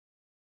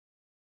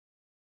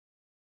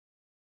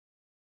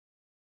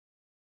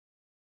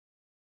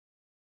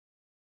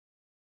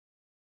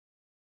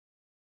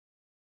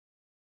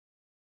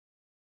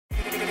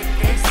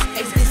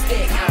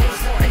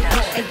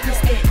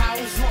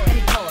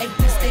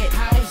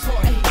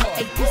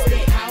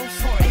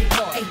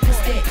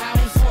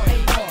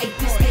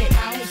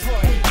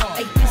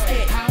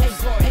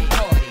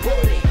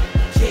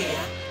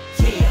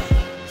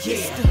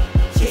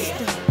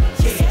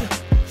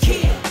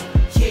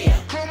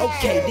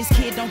this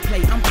kid don't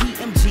play, I'm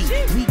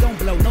PMG. We gon'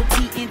 blow, no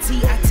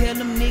TNT. I tell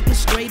them niggas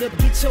straight up,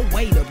 get your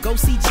weight up. Go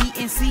see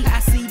GNC. I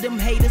see them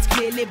haters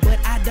clearly, but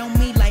I don't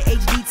mean like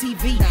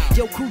HDTV.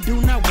 Your crew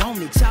do not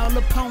want it. Y'all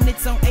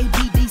opponents on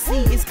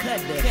ABDC. It's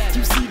Kutta.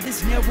 You see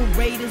this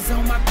narrators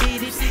on my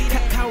fitted.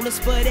 Call us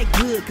for that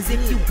good, cause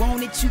if you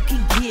want it, you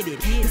can get it.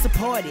 It's a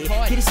party,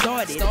 get it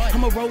started.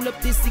 I'ma roll up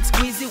this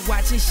exquisite,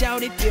 watch her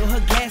shout it, fill her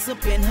gas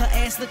up, and her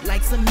ass look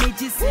like some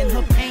midgets in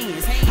her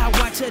pants. I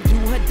watch her do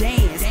her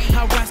dance.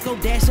 How Roscoe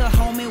dash her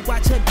home and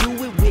watch her do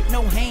it with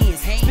no hands.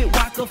 Spit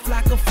waka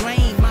flock of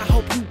flame. I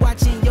hope you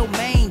watching your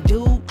main,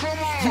 dude.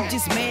 You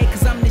just mad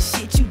cause I'm the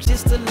shit, you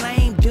just a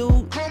lame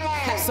dude.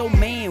 So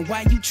man,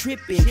 why you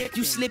trippin'?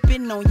 You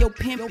slippin' on your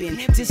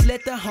pimpin'. Just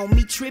let the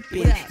homie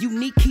trippin'.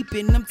 Unique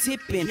keepin' them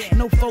tippin'.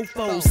 No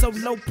fofo, so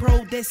low pro.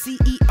 That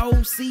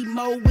CEO,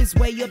 C-Mo is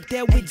way up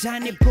there with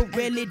Johnny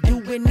Pirelli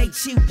doing they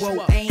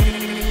chiwo. Ain't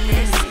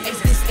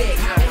this that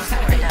house?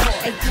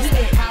 Ain't this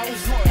that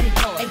house?